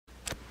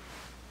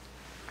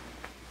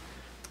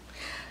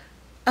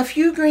A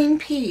few green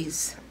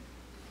peas.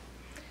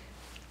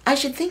 I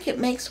should think it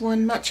makes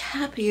one much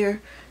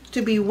happier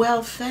to be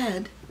well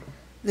fed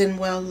than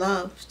well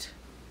loved.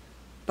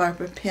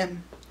 Barbara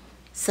Pym,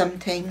 Some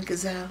Tame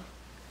Gazelle.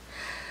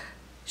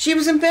 She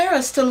was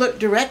embarrassed to look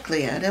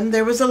directly at him.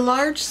 There was a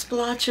large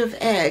splotch of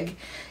egg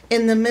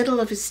in the middle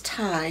of his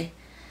tie,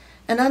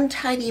 an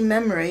untidy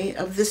memory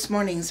of this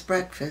morning's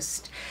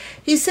breakfast.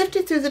 He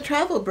sifted through the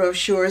travel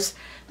brochures,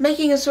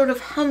 making a sort of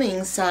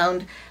humming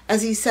sound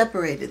as he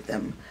separated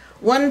them,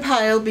 one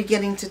pile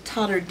beginning to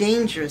totter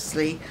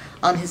dangerously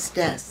on his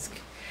desk.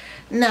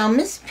 Now,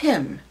 Miss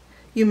Pym,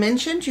 you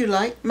mentioned you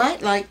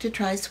might like to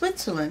try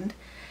Switzerland,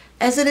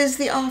 as it is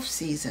the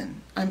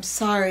off-season. I'm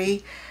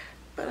sorry,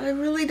 but I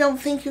really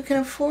don't think you can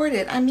afford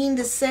it. I mean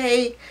to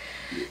say,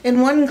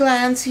 in one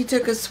glance he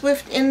took a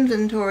swift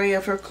inventory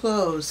of her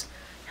clothes,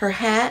 her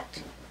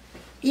hat,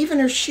 even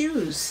her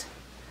shoes.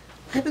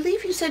 I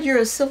believe you said you're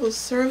a civil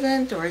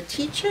servant or a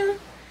teacher?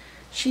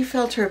 She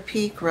felt her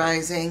pique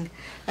rising,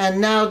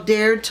 and now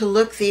dared to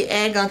look the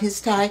egg on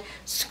his tie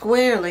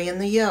squarely in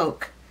the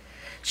yolk.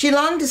 She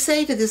longed to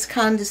say to this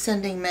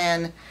condescending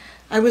man,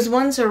 I was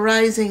once a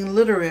rising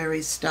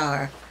literary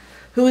star,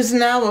 who is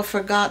now a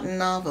forgotten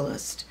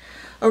novelist,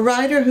 a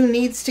writer who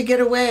needs to get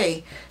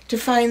away, to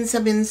find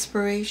some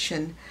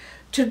inspiration,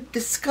 to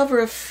discover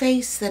a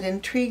face that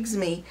intrigues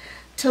me,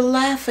 to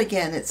laugh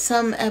again at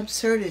some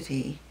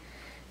absurdity.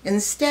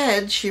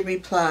 Instead, she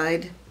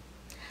replied,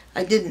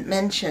 I didn't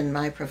mention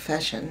my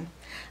profession.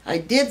 I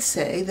did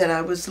say that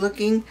I was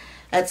looking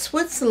at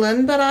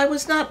Switzerland, but I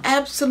was not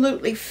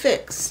absolutely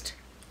fixed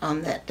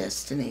on that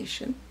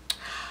destination.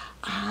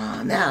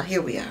 Now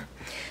here we are.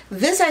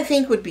 This, I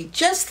think, would be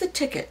just the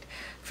ticket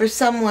for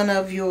someone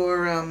of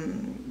your,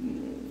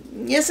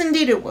 yes,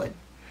 indeed it would.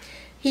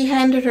 He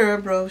handed her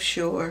a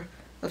brochure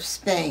of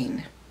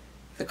Spain,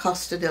 the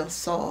Costa del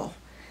Sol,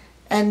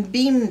 and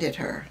beamed at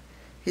her,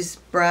 his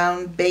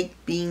brown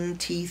baked bean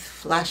teeth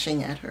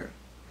flashing at her.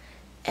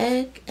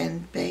 Egg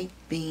and baked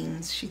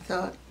beans, she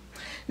thought.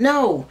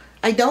 No,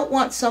 I don't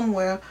want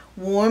somewhere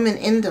warm and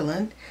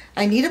indolent.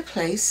 I need a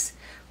place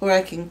where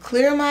I can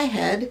clear my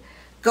head,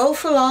 go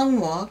for long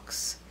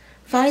walks,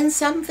 find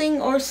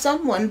something or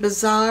someone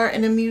bizarre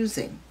and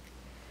amusing.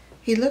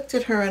 He looked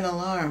at her in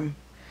alarm.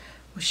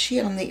 Was she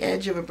on the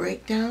edge of a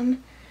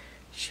breakdown?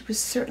 She was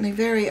certainly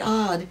very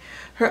odd,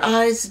 her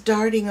eyes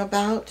darting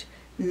about,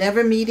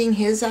 never meeting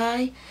his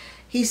eye.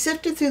 He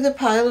sifted through the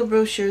pile of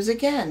brochures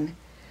again,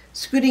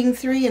 scooting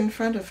 3 in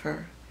front of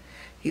her.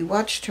 He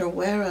watched her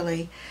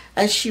warily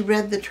as she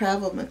read the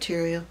travel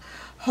material,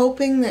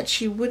 hoping that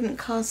she wouldn't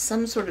cause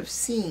some sort of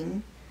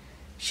scene.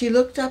 She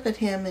looked up at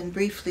him and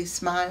briefly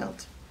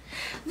smiled.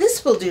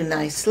 This will do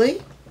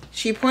nicely.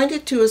 She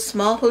pointed to a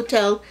small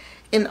hotel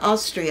in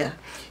Austria,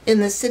 in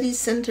the city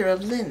center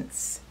of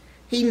Linz.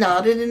 He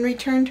nodded and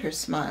returned her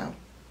smile.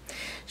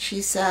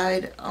 She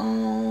sighed,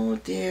 oh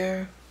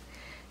dear,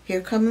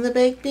 here come the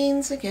baked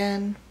beans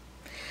again.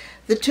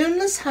 The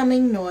tuneless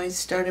humming noise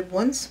started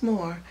once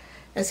more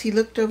as he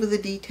looked over the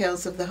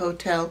details of the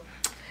hotel.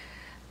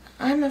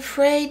 I'm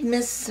afraid,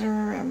 Miss,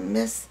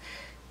 that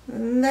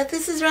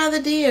this is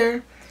rather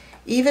dear,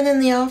 even in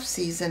the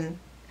off-season.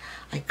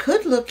 I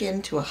could look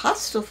into a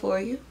hostel for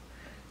you.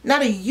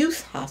 Not a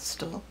youth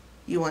hostel,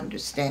 you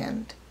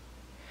understand.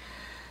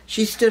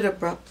 She stood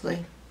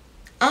abruptly.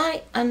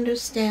 I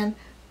understand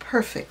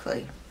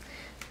perfectly.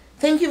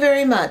 Thank you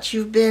very much.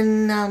 You've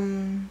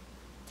been,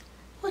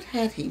 what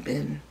had he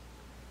been?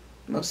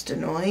 Most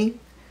annoying,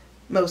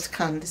 most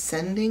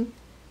condescending,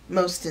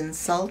 most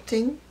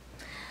insulting.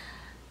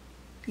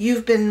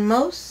 You've been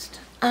most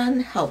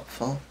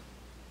unhelpful.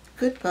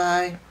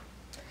 Goodbye.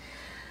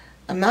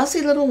 A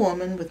mousy little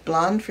woman with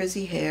blonde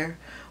frizzy hair,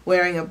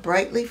 wearing a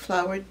brightly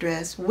flowered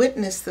dress,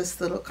 witnessed this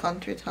little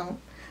contretemps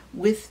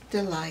with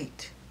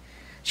delight.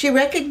 She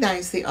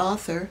recognized the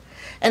author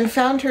and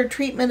found her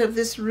treatment of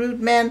this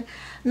rude man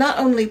not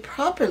only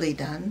properly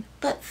done,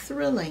 but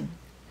thrilling.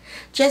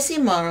 Jessie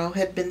Morrow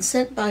had been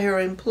sent by her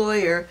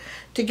employer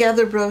to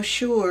gather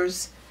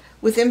brochures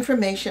with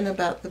information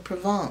about the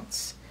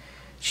Provence.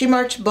 She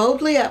marched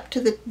boldly up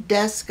to the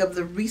desk of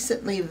the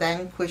recently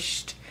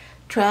vanquished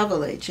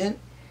travel agent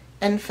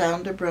and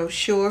found a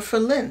brochure for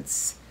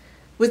Linz,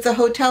 with the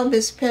hotel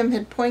Miss Pym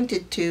had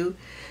pointed to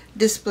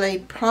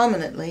displayed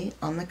prominently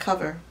on the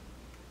cover.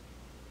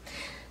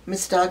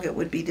 Miss Doggett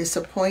would be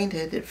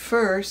disappointed at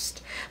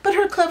first, but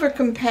her clever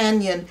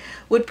companion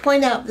would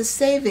point out the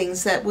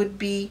savings that would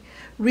be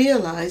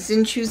realized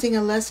in choosing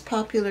a less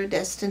popular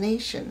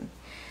destination.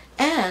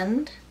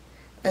 And,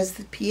 as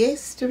the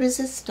pièce de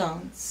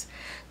résistance,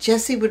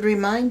 Jessie would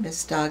remind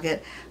Miss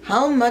Doggett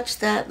how much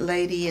that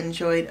lady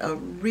enjoyed a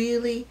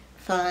really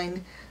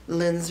fine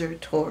Linzer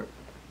tort.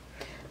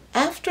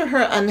 After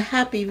her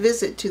unhappy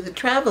visit to the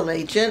travel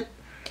agent,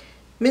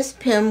 Miss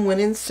Pym went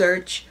in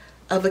search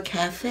of a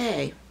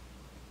café.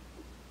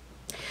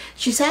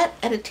 She sat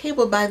at a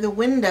table by the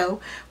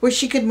window where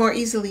she could more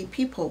easily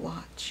people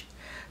watch,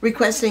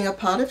 requesting a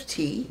pot of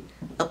tea,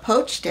 a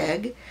poached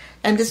egg,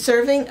 and a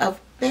serving of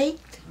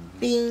baked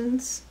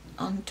beans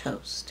on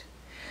toast.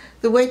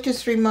 The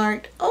waitress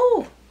remarked,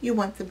 "Oh, you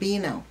want the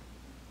beano."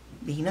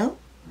 Beano?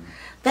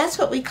 That's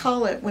what we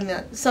call it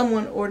when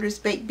someone orders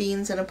baked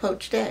beans and a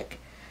poached egg.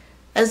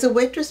 As the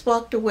waitress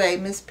walked away,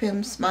 Miss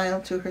Pym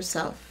smiled to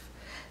herself.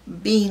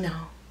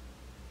 Beano.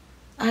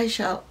 I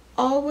shall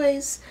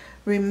always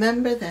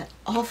remember that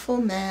awful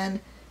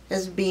man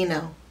as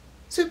Beano.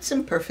 Suits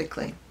him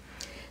perfectly.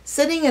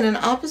 Sitting in an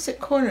opposite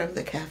corner of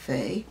the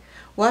cafe,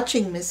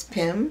 watching Miss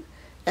Pym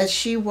as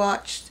she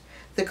watched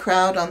the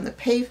crowd on the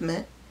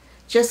pavement,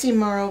 Jessie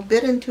Morrow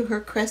bit into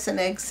her cress and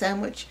egg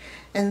sandwich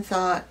and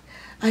thought,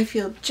 I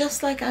feel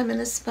just like I'm in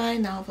a spy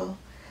novel.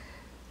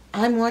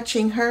 I'm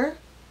watching her,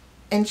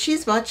 and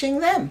she's watching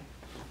them.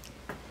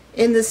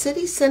 In the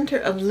city center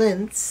of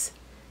Linz,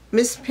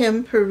 Miss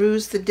Pym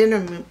perused the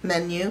dinner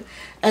menu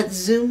at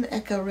Zoom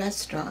Echo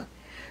Restaurant,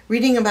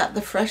 reading about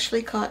the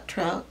freshly caught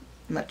trout,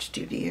 much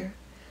too dear,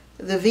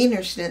 the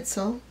Wiener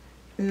Schnitzel,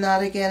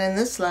 not again in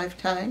this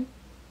lifetime,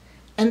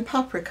 and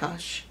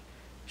paprikash.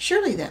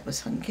 Surely that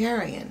was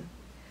Hungarian.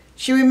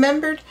 She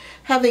remembered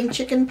having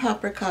chicken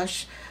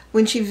paprikash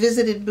when she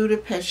visited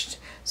Budapest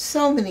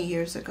so many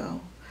years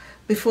ago,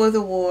 before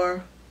the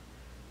war,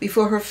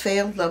 before her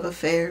failed love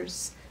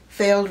affairs,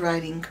 failed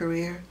writing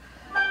career.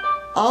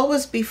 All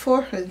was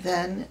before her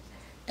then,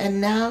 and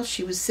now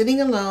she was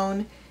sitting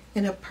alone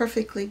in a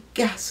perfectly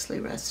ghastly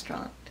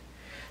restaurant,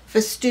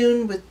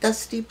 festooned with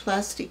dusty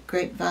plastic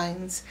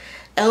grapevines,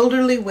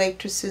 elderly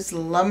waitresses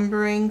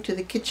lumbering to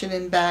the kitchen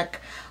and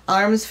back,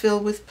 arms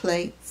filled with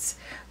plates,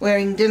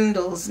 wearing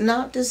dindles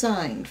not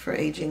designed for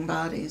aging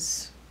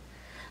bodies.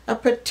 A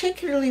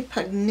particularly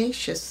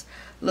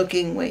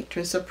pugnacious-looking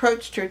waitress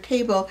approached her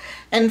table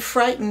and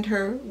frightened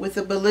her with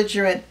a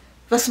belligerent,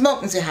 "Was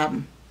möchten Sie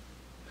haben?"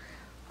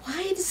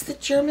 Why does the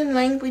German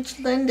language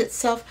lend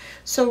itself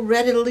so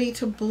readily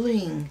to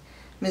bullying?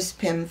 Miss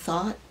Pym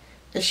thought,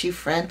 as she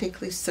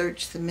frantically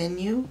searched the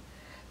menu,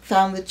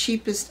 found the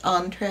cheapest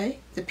entree,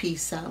 the pea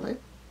salad,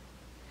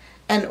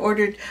 and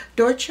ordered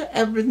Deutsche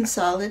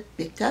Erbsensalad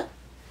bitte.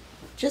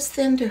 Just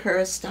then, to her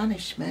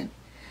astonishment,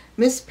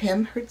 Miss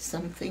Pym heard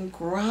something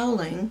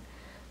growling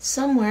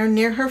somewhere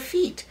near her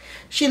feet.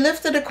 She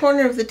lifted a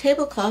corner of the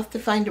tablecloth to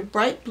find a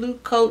bright blue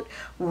coat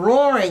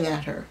roaring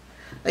at her.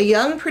 A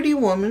young, pretty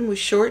woman with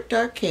short,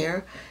 dark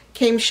hair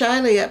came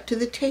shyly up to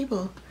the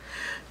table.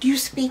 "Do you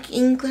speak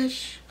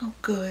English? Oh,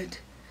 good.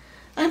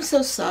 I'm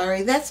so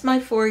sorry. That's my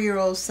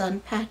 4-year-old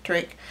son,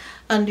 Patrick,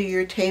 under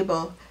your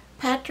table.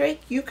 Patrick,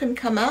 you can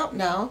come out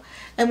now,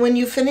 and when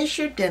you finish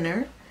your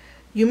dinner,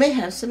 you may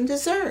have some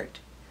dessert."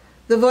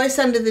 The voice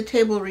under the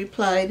table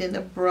replied in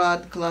a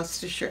broad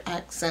Gloucestershire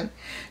accent,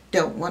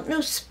 "Don't want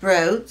no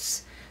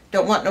sprouts.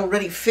 Don't want no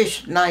ruddy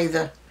fish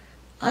neither.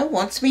 I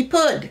wants me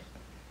pud."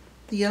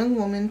 The young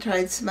woman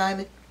tried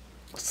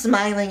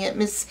smiling at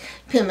Miss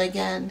Pym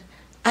again.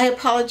 "I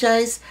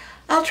apologize.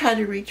 I'll try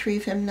to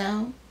retrieve him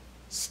now."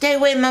 "Stay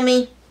away,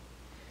 Mummy."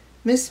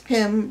 Miss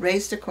Pym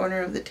raised a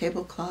corner of the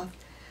tablecloth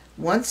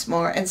once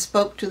more and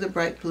spoke to the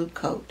bright blue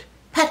coat.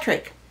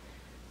 "Patrick,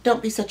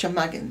 don't be such a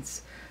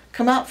muggins.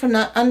 Come out from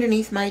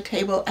underneath my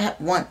table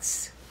at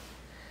once."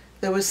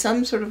 There was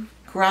some sort of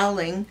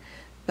growling,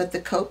 but the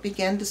coat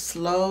began to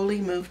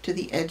slowly move to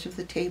the edge of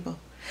the table.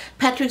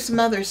 Patrick's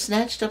mother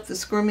snatched up the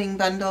squirming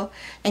bundle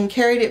and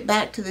carried it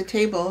back to the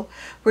table,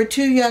 where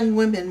 2 young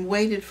women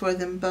waited for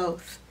them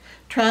both,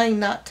 trying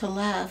not to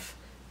laugh,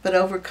 but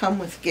overcome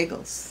with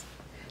giggles.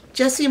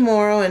 Jessie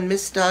Morrow and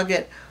Miss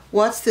Doggett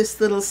watched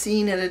this little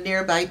scene at a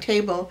nearby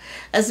table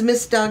as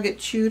Miss Doggett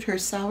chewed her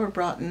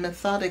sauerbraten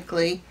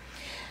methodically,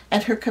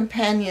 and her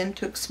companion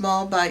took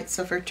small bites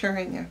of her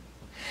Thüringer.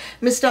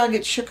 Miss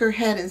Doggett shook her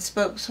head and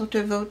spoke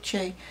sotto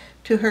voce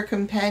to her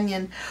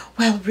companion.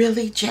 "Well,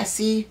 really,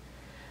 Jessie,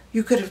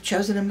 you could have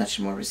chosen a much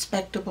more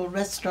respectable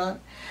restaurant.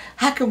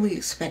 How can we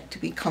expect to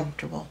be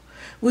comfortable,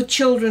 with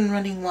children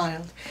running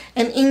wild,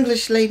 and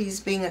English ladies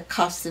being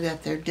accosted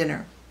at their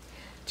dinner?"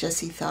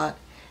 Jessie thought,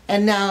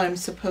 "And now I'm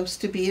supposed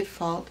to be at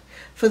fault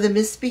for the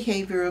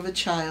misbehavior of a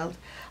child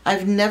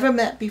I've never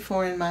met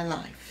before in my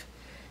life."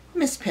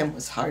 Miss Pym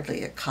was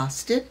hardly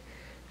accosted.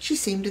 She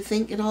seemed to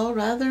think it all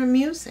rather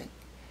amusing.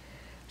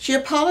 She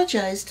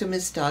apologized to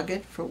Miss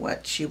Doggett for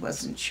what she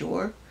wasn't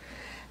sure,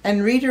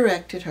 and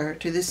redirected her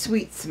to the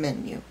sweets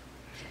menu.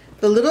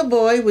 The little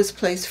boy was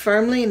placed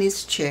firmly in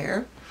his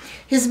chair,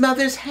 his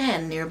mother's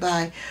hand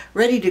nearby,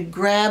 ready to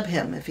grab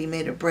him if he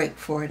made a break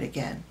for it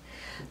again.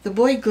 The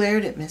boy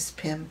glared at Miss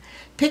Pym,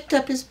 picked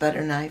up his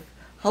butter knife,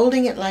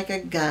 holding it like a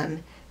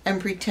gun,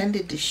 and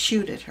pretended to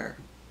shoot at her.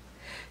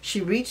 She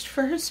reached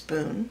for her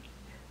spoon,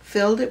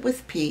 filled it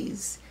with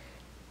peas,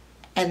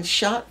 and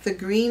shot the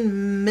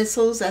green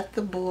missiles at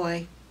the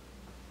boy,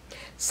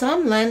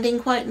 some landing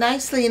quite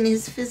nicely in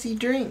his fizzy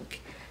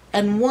drink,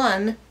 and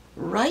one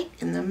right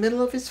in the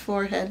middle of his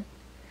forehead.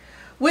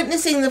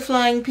 Witnessing the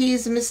flying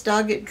peas, Miss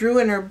Doggett drew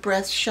in her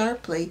breath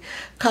sharply,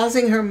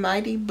 causing her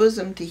mighty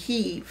bosom to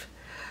heave,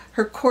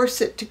 her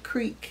corset to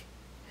creak.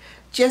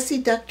 Jessie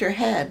ducked her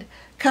head,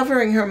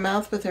 covering her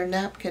mouth with her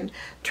napkin,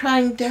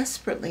 trying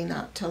desperately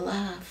not to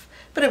laugh.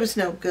 But it was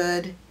no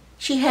good.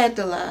 She had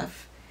to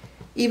laugh.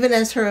 even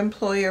as her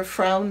employer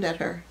frowned at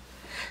her.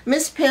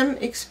 Miss Pym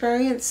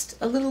experienced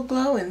a little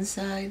glow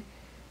inside.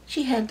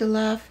 She had to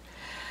laugh.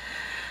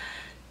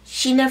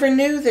 She never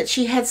knew that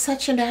she had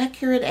such an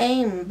accurate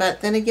aim,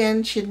 but then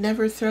again she'd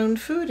never thrown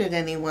food at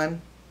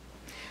anyone.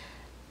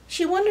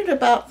 She wondered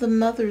about the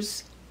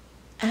mother's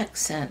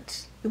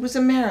accent. It was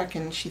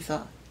American, she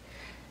thought,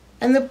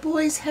 and the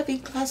boy's heavy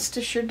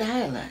Gloucestershire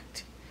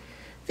dialect.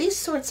 These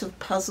sorts of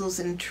puzzles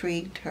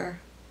intrigued her.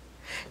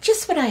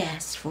 Just what I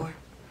asked for.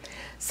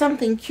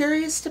 Something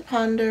curious to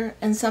ponder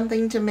and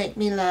something to make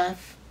me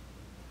laugh.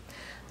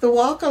 The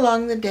walk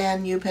along the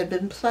Danube had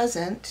been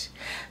pleasant,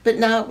 but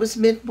now it was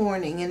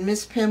mid-morning and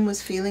Miss Pym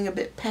was feeling a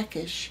bit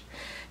peckish.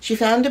 She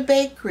found a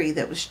bakery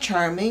that was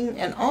charming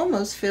and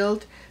almost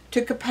filled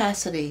to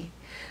capacity.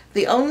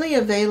 The only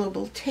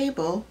available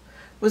table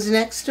was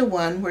next to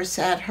one where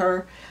sat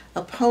her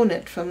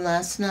opponent from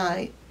last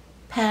night,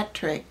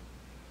 Patrick,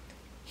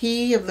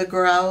 he of the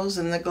growls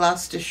and the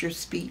Gloucestershire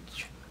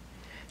speech.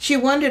 She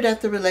wondered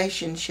at the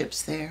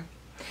relationships there.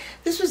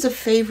 This was a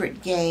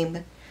favorite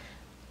game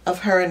of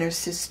her and her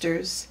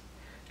sisters,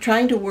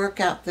 trying to work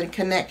out the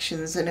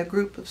connections in a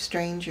group of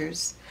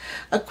strangers.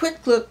 A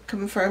quick look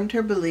confirmed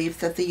her belief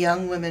that the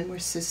young women were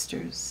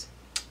sisters.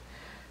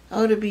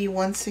 Oh, to be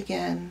once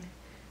again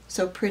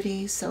so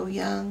pretty, so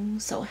young,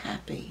 so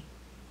happy.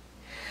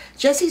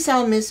 Jessie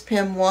saw Miss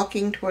Pym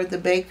walking toward the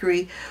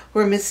bakery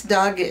where Miss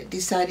Doggett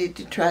decided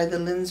to try the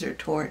Linzer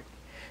tort.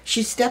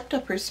 She stepped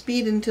up her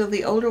speed until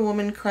the older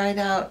woman cried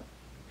out,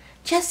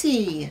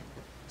 "Jessie,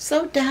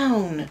 slow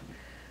down.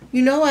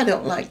 You know I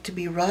don't like to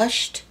be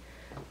rushed.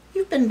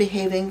 You've been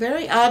behaving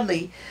very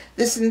oddly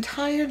this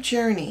entire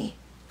journey.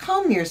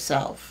 Calm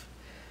yourself.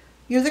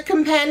 You're the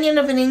companion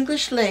of an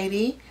English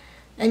lady,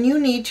 and you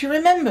need to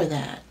remember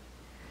that."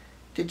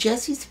 To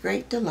Jessie's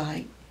great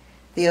delight,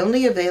 the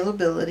only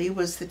availability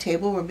was the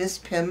table where Miss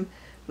Pym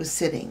was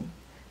sitting.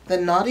 The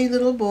naughty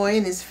little boy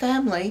and his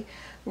family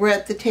were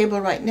at the table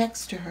right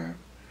next to her.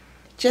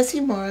 Jessie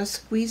Morris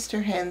squeezed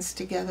her hands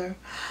together.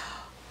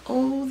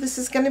 "Oh, this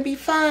is going to be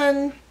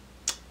fun."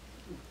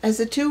 As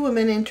the two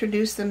women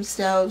introduced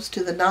themselves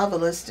to the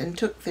novelist and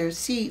took their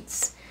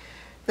seats,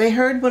 they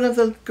heard one of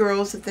the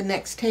girls at the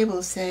next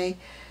table say,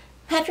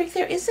 "Patrick,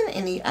 there isn't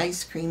any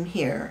ice cream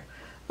here.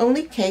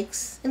 Only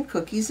cakes and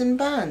cookies and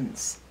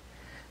buns."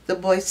 The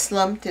boy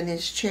slumped in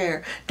his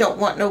chair. "Don't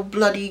want no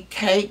bloody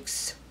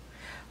cakes."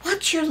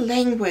 "Watch your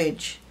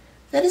language.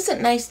 That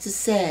isn't nice to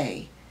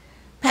say."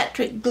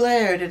 Patrick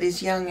glared at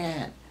his young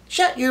aunt.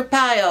 "Shut your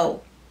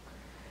pie-o."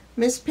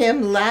 Miss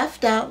Pym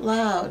laughed out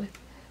loud.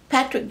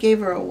 Patrick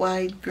gave her a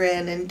wide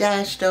grin and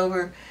dashed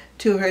over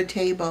to her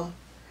table.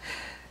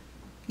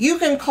 "You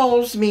can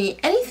calls me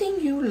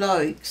anything you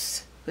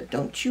likes, but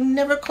don't you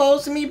never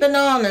calls me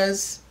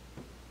bananas."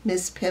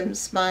 Miss Pym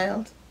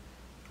smiled.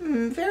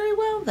 Very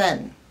well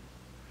then.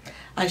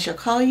 I shall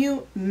call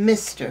you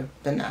Mr.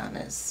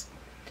 Bananas."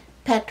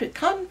 Patrick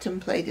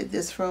contemplated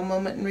this for a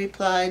moment and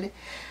replied,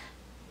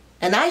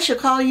 "And I shall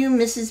call you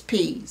Mrs.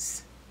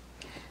 Pease."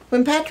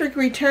 When Patrick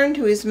returned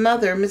to his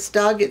mother, Miss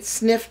Doggett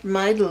sniffed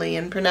mightily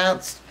and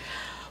pronounced,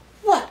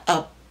 "What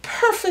a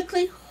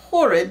perfectly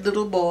horrid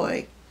little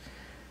boy."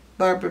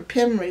 Barbara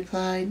Pym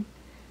replied,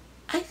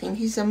 "I think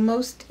he's a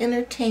most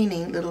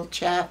entertaining little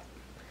chap."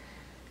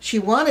 She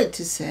wanted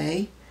to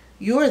say,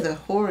 "You're the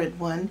horrid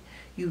one,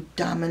 you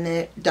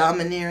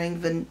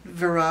domineering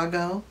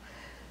virago,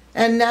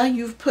 and now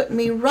you've put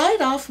me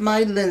right off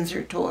my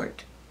Linzer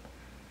tort."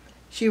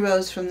 She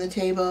rose from the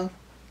table.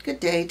 "Good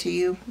day to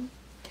you."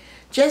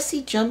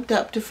 Jessie jumped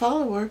up to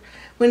follow her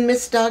when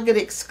Miss Doggett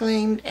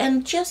exclaimed,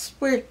 And just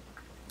where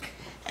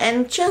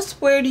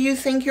do you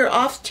think you're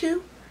off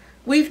to?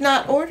 We've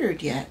not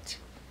ordered yet."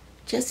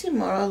 Jessie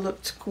Morrow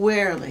looked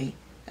squarely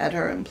at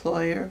her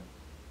employer.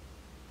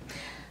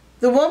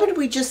 "The woman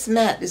we just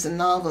met is a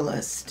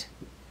novelist.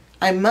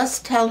 I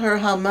must tell her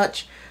how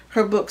much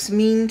her books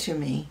mean to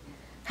me,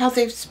 how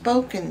they've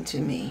spoken to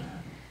me."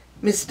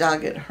 Miss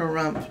Doggett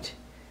harumphed.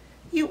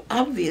 "You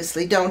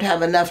obviously don't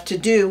have enough to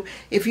do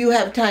if you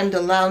have time to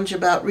lounge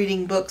about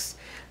reading books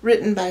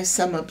written by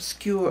some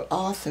obscure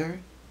author.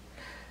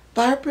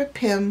 Barbara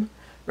Pym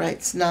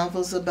writes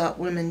novels about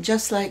women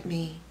just like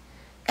me,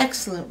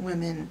 excellent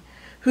women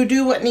who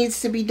do what needs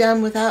to be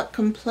done without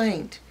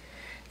complaint,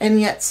 and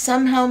yet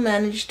somehow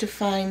manage to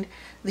find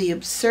the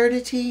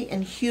absurdity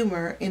and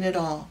humor in it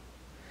all."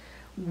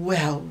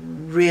 "Well,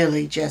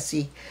 really,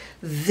 Jessie,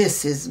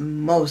 this is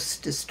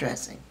most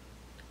distressing."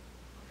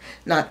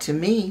 "Not to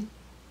me.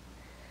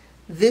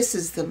 This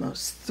is the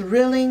most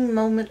thrilling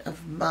moment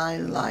of my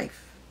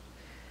life."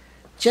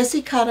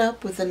 Jessie caught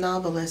up with the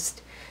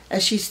novelist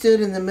as she stood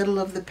in the middle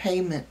of the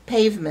pavement,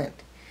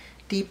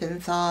 deep in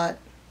thought.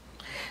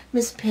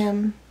 "Miss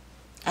Pym,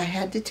 I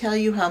had to tell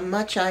you how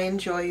much I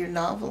enjoy your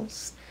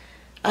novels.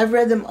 I've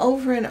read them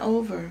over and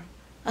over.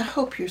 I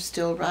hope you're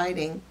still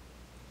writing."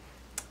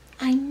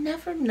 "I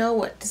never know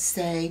what to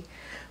say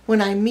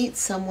when I meet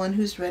someone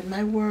who's read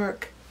my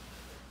work."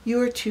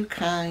 "You are too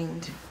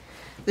kind."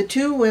 The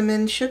two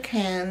women shook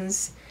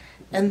hands,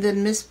 and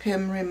then Miss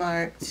Pym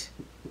remarked,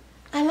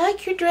 I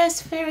like your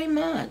dress very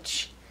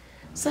much.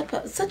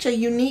 Such a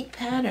unique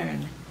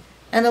pattern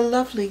and a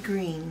lovely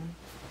green.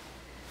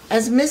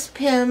 As Miss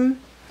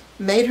Pym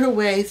made her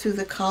way through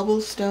the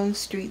cobblestone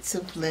streets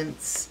of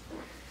Linz,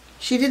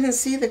 she didn't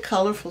see the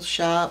colorful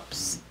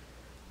shops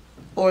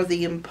or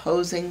the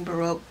imposing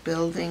Baroque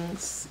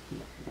buildings.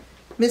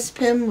 Miss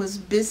Pym was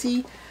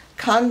busy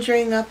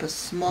conjuring up a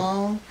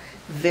small,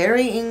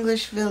 very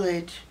English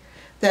village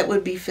that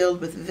would be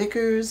filled with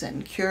vicars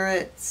and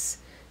curates,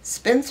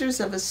 spinsters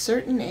of a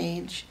certain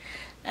age,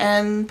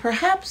 and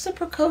perhaps a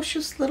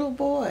precocious little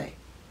boy,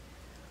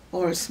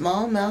 or a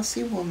small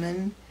mousy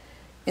woman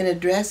in a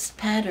dress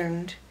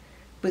patterned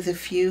with a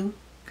few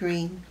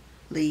green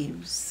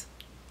leaves.